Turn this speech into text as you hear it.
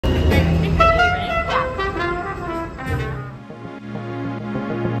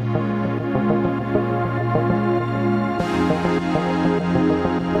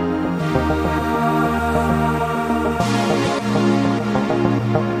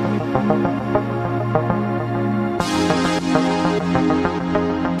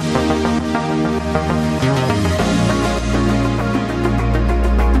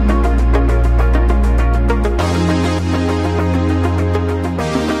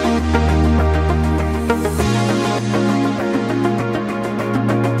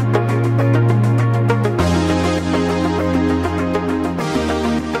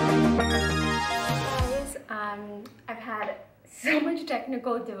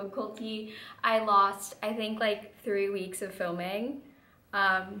Technical difficulty. I lost, I think, like 3 weeks of filming.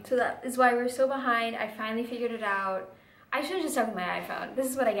 So that is why we're so behind. I finally figured it out. I should have just stuck with my iPhone. This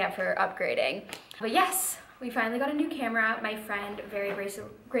is what I get for upgrading. But yes, we finally got a new camera. My friend very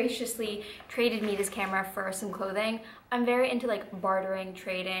graciously traded me this camera for some clothing. I'm very into like bartering,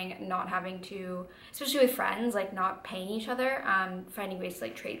 trading, not having to, especially with friends, like not paying each other, finding ways to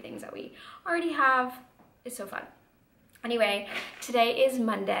like trade things that we already have. It's so fun. Anyway, today is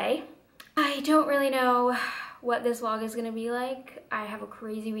Monday. I don't really know what this vlog is gonna be like. I have a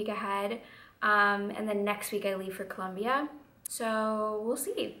crazy week ahead, and then next week I leave for Colombia, so we'll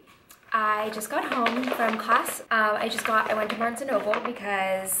see. I just got home from class. I went to Barnes & Noble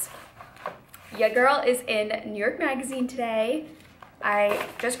because your girl is in New York Magazine today. I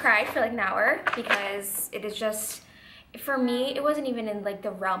just cried for like an hour because it is just, for me, it wasn't even in like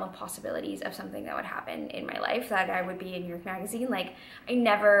the realm of possibilities of something that would happen in my life that I would be in New York Magazine. Like, I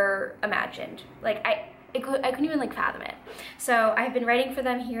never imagined. Like, I couldn't even like fathom it. So I've been writing for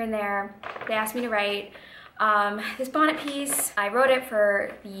them here and there. They asked me to write this bonnet piece. I wrote it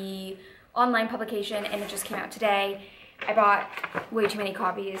for the online publication and it just came out today. I bought way too many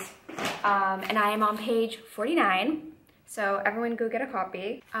copies, and I am on page 49. So everyone go get a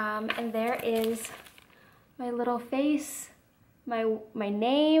copy. And there is my little face, my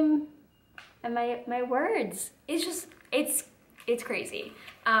name, and my words. It's just, it's crazy.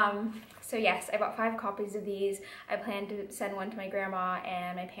 So yes, I bought 5 copies of these. I plan to send one to my grandma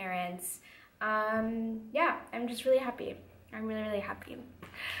and my parents. Yeah, I'm just really happy. I'm really, really happy.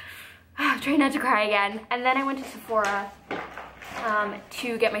 Trying not to cry again. And then I went to Sephora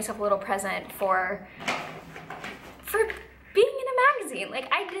to get myself a little present for being in a magazine. Like,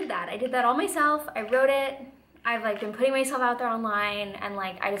 I did that all myself. I wrote it. I've like been putting myself out there online, and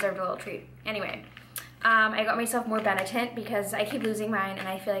like I deserved a little treat. Anyway, I got myself more Benetint because I keep losing mine and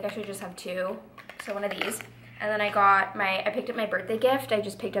I feel like I should just have 2. So one of these. And then I picked up my birthday gift. I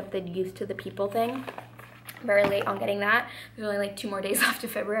just picked up the Youth to the People thing. Very late on getting that. There's only like 2 more days left of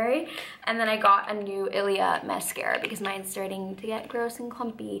February. And then I got a new Ilia mascara because mine's starting to get gross and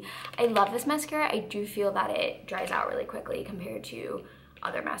clumpy. I love this mascara. I do feel that it dries out really quickly compared to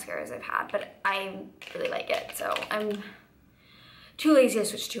other mascaras I've had, but I really like it. So I'm too lazy to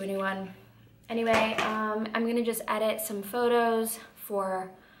switch to a new one. Anyway, I'm gonna just edit some photos for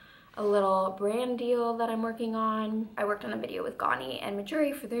a little brand deal that I'm working on. I worked on a video with Ghani and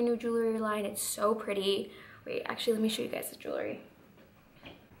Majuri for their new jewelry line. It's so pretty. Wait, actually, let me show you guys the jewelry.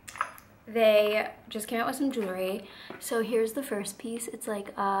 They just came out with some jewelry. So here's the first piece. It's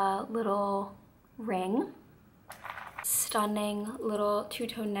like a little ring. Stunning little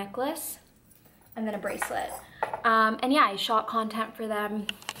 2-tone necklace. And then a bracelet. And yeah, I shot content for them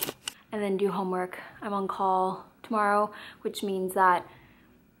and then do homework. I'm on call tomorrow, which means that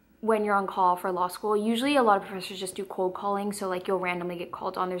when you're on call for law school, usually a lot of professors just do cold calling, so like you'll randomly get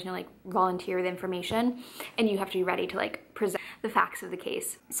called on. There's no like volunteer with information, and you have to be ready to like present the facts of the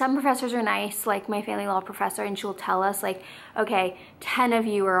case. Some professors are nice, like my family law professor, and she'll tell us like, okay, 10 of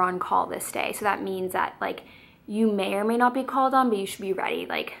you are on call this day, so that means that like you may or may not be called on, but you should be ready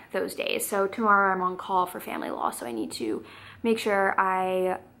like those days. So tomorrow I'm on call for family law, so I need to make sure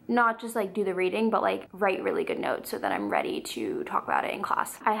I not just like do the reading, but like write really good notes so that I'm ready to talk about it in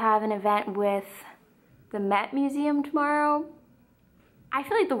class. I have an event with the Met Museum tomorrow. I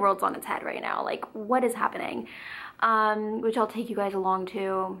feel like the world's on its head right now. Like, what is happening? Which I'll take you guys along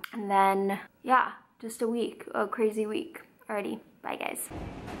to. And then, yeah, just a crazy week. Alrighty, bye guys.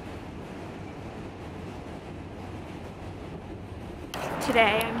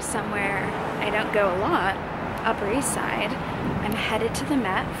 Today I'm somewhere I don't go a lot, Upper East Side. I'm headed to the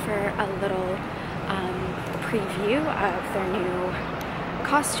Met for a little preview of their new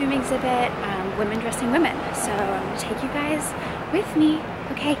costume exhibit, Women Dressing Women. So I'm gonna take you guys with me.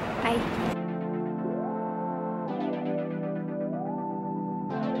 Okay, bye.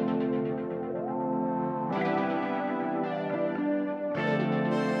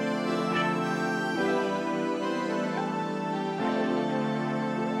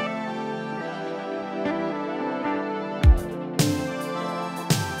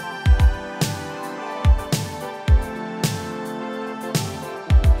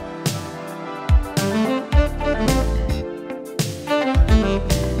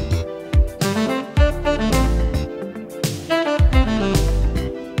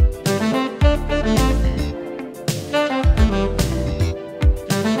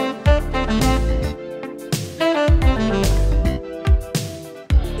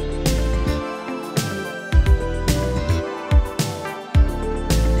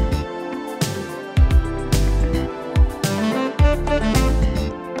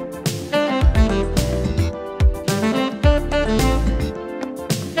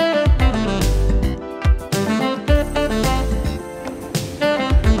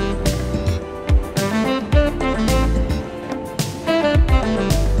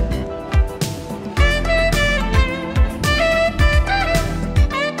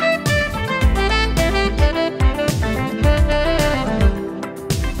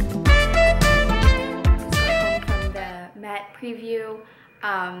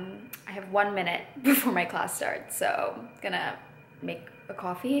 I have 1 minute before my class starts, so I'm gonna make a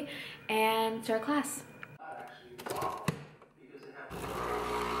coffee and start class.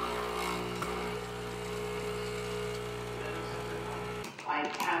 I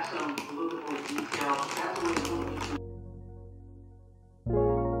have some a little bit more detail. That's a little bit.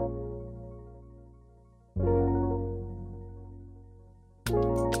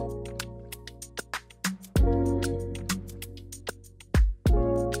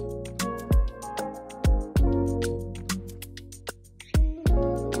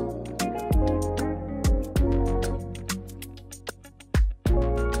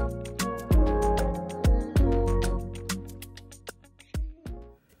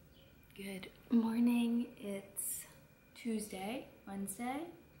 Good morning. It's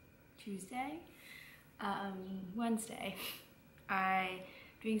Wednesday. I'm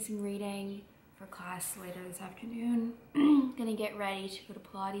doing some reading for class later this afternoon. Gonna get ready to go to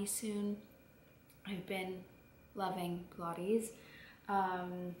Pilates soon. I've been loving Pilates.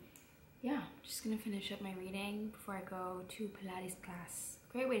 Yeah, just gonna finish up my reading before I go to Pilates class.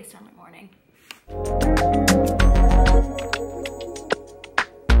 Great way to start my morning.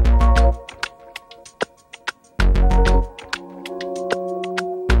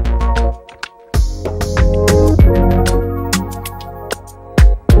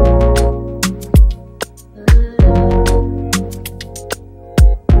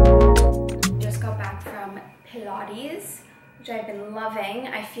 Pilates, which I've been loving.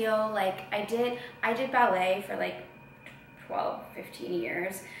 I feel like I did ballet for like 12-15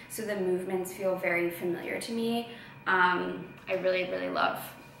 years, so the movements feel very familiar to me. I really love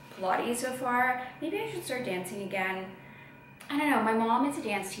Pilates so far. Maybe I should start dancing again. I don't know, my mom is a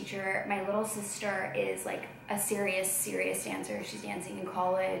dance teacher. My little sister is like a serious dancer. She's dancing in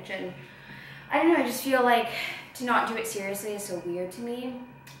college, and I don't know, I just feel like to not do it seriously is so weird to me.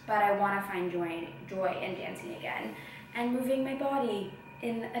 But I want to find joy in dancing again and moving my body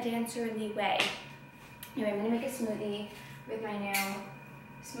in a dancerly way. Anyway, I'm going to make a smoothie with my new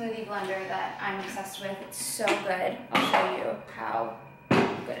smoothie blender that I'm obsessed with. It's so good. I'll show you how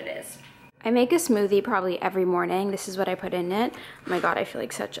good it is. I make a smoothie probably every morning. This is what I put in it. Oh my god, I feel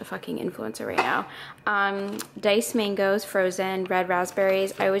like such a fucking influencer right now. Diced mangoes, frozen, red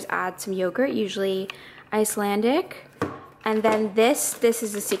raspberries. I always add some yogurt, usually Icelandic. And then this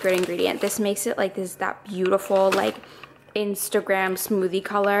is the secret ingredient. This makes it like that beautiful like Instagram smoothie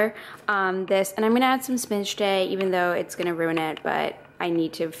color. And I'm gonna add some spinach today, even though it's gonna ruin it, but I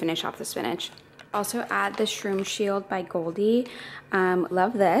need to finish off the spinach. Also add the Shroom Shield by Goldie.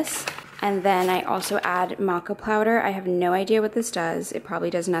 Love this. And then I also add maca powder. I have no idea what this does. It probably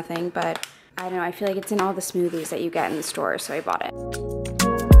does nothing, but I don't know, I feel like it's in all the smoothies that you get in the store, so I bought it.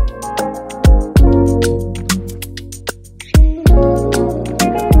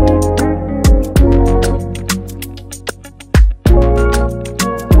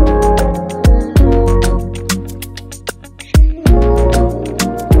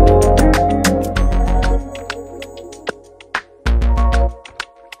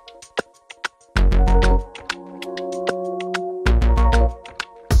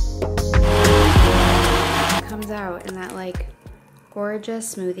 Out in that like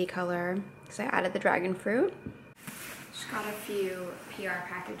gorgeous smoothie color because I added the dragon fruit. Just got a few PR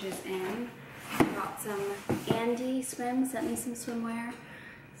packages in. Got some Andy Swim, sent me some swimwear.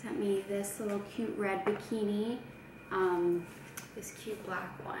 Sent me this little cute red bikini, this cute black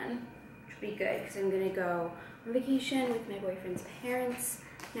one, which will be good because I'm gonna go on vacation with my boyfriend's parents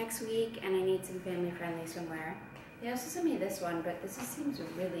next week and I need some family friendly swimwear. They also sent me this one, but this just seems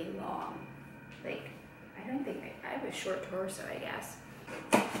really long. Like, I don't think I have a short torso, I guess.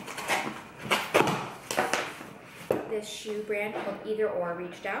 This shoe brand called Either Or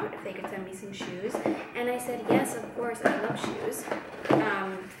reached out if they could send me some shoes, and I said yes, of course, I love shoes.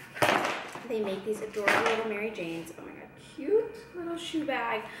 They make these adorable little Mary Janes. Oh my god, cute little shoe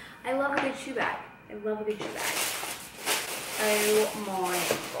bag. I love a good shoe bag. I love a good shoe bag. Oh my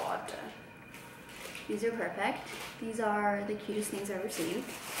god. These are perfect. These are the cutest things I've ever seen.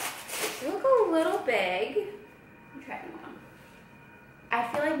 They look a little big. I'm trying them on. I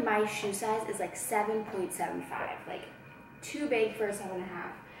feel like my shoe size is like 7.75, like too big for a 7.5.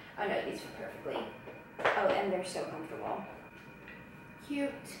 Oh no, these fit perfectly. Oh, and they're so comfortable.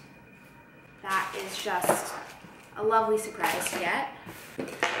 Cute. That is just a lovely surprise to get.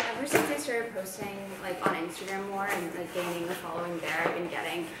 Ever since I started posting like on Instagram more and like gaining a following there, I've been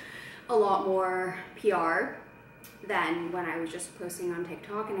getting a lot more PR than when I was just posting on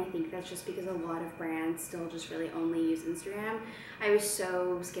TikTok, and I think that's just because a lot of brands still just really only use Instagram. I was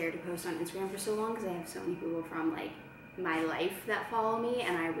so scared to post on Instagram for so long because I have so many people from like my life that follow me,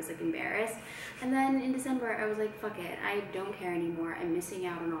 and I was like embarrassed. And then in December I was like, fuck it, I don't care anymore. I'm missing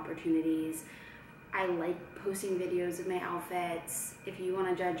out on opportunities. I like posting videos of my outfits. If you want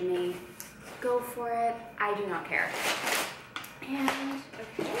to judge me, go for it. I do not care. And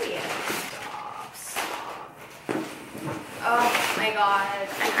okay, stop. Oh my god,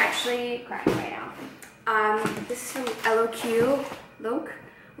 I'm actually crying right now. This is from LOQ,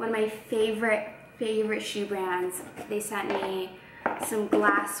 one of my favorite shoe brands. They sent me some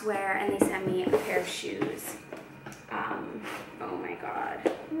glassware and they sent me a pair of shoes. Oh my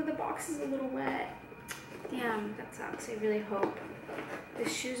god. Oh, the box is a little wet. Damn, that sucks. I really hope the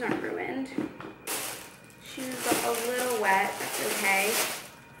shoes aren't ruined. Shoes are a little wet, that's okay.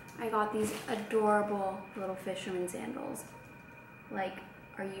 I got these adorable little fisherman sandals. Like,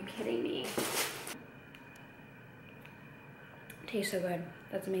 are you kidding me? Tastes so good.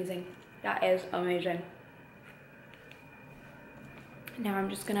 That's amazing. That is amazing. Now I'm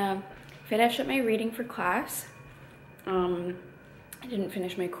just gonna finish up my reading for class. I didn't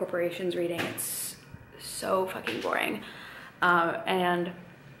finish my corporations reading. It's so fucking boring. And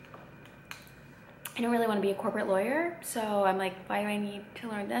I don't really want to be a corporate lawyer, so I'm like, why do I need to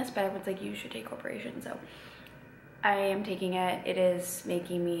learn this? But everyone's like, you should take corporations. So I am taking it. It is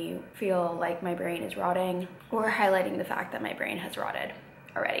making me feel like my brain is rotting, or highlighting the fact that my brain has rotted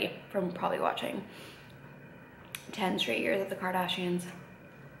already from probably watching 10 straight years of the Kardashians.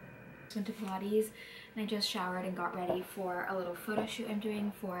 Went to Pilates and I just showered and got ready for a little photo shoot I'm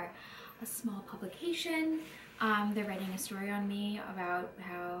doing for a small publication. They're writing a story on me about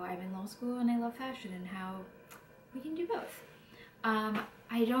how I'm in law school and I love fashion and how we can do both. I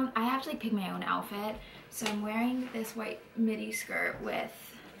have to like pick my own outfit, so I'm wearing this white midi skirt with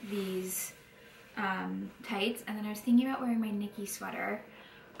these tights, and then I was thinking about wearing my Nikki sweater.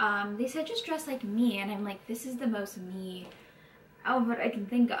 They said just dress like me, and I'm like, this is the most me outfit I can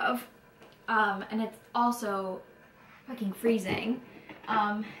think of. And it's also fucking freezing.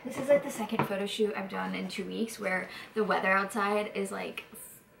 This is like the second photo shoot I've done in 2 weeks where the weather outside is like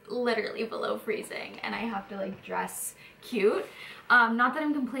literally below freezing and I have to like dress cute. Not that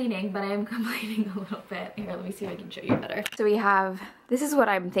I'm complaining, but I am complaining a little bit. Here, let me see if I can show you better. So we have, this is what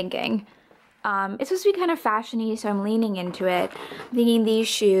I'm thinking. It's supposed to be kind of fashiony, so I'm leaning into it. I'm thinking these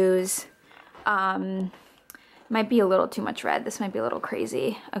shoes, might be a little too much red. This might be a little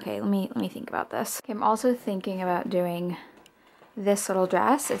crazy. Okay, let me think about this. Okay, I'm also thinking about doing this little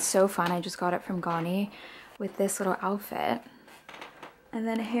dress. It's so fun. I just got it from Ghani with this little outfit. And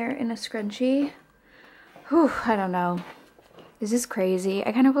then hair in a scrunchie. Whew, I don't know. Is this crazy?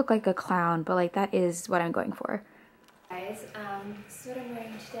 I kind of look like a clown, but like that is what I'm going for. Guys, this is what I'm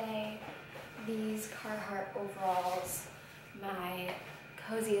wearing today. These Carhartt overalls, my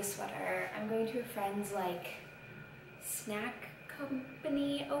coziest sweater. I'm going to a friend's like snack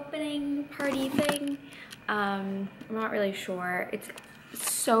company opening party thing. I'm not really sure. It's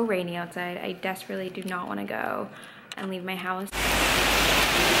so rainy outside. I desperately do not want to go and leave my house.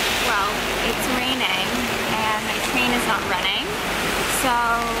 Well, it's raining and my train is not running, so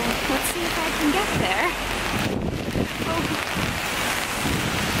let's see if I can get there. Oh.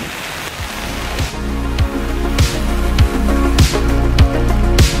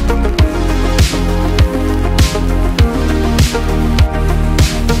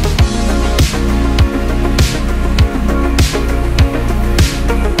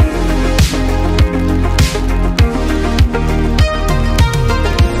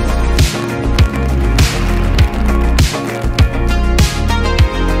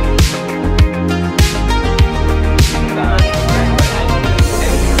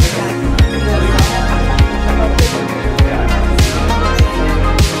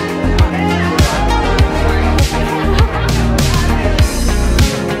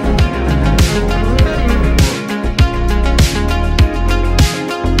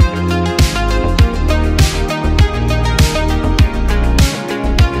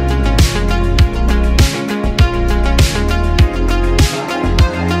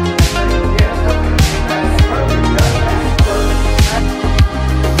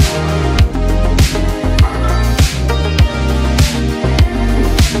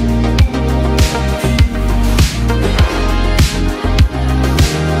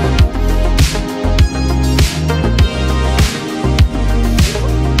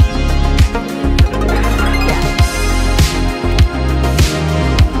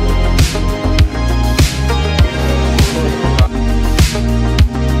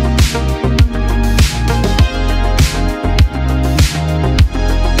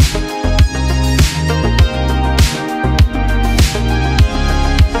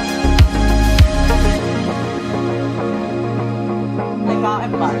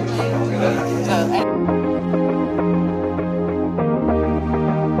 I'm March.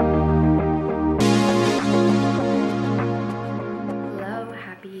 Hello,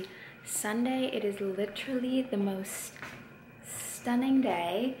 happy Sunday. It is literally the most stunning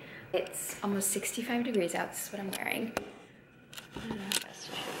day. It's almost 65 degrees out. This is what I'm wearing. I don't know how best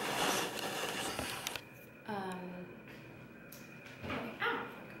to show you this.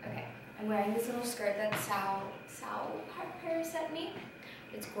 Okay. I'm wearing this little skirt that Sal Harper sent me.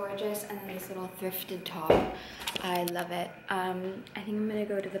 It's gorgeous, and then this little thrifted top. I love it. I think I'm gonna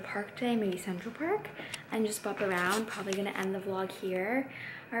go to the park today, maybe Central Park, and just bop around. Probably gonna end the vlog here.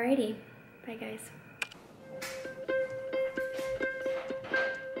 Alrighty, bye guys.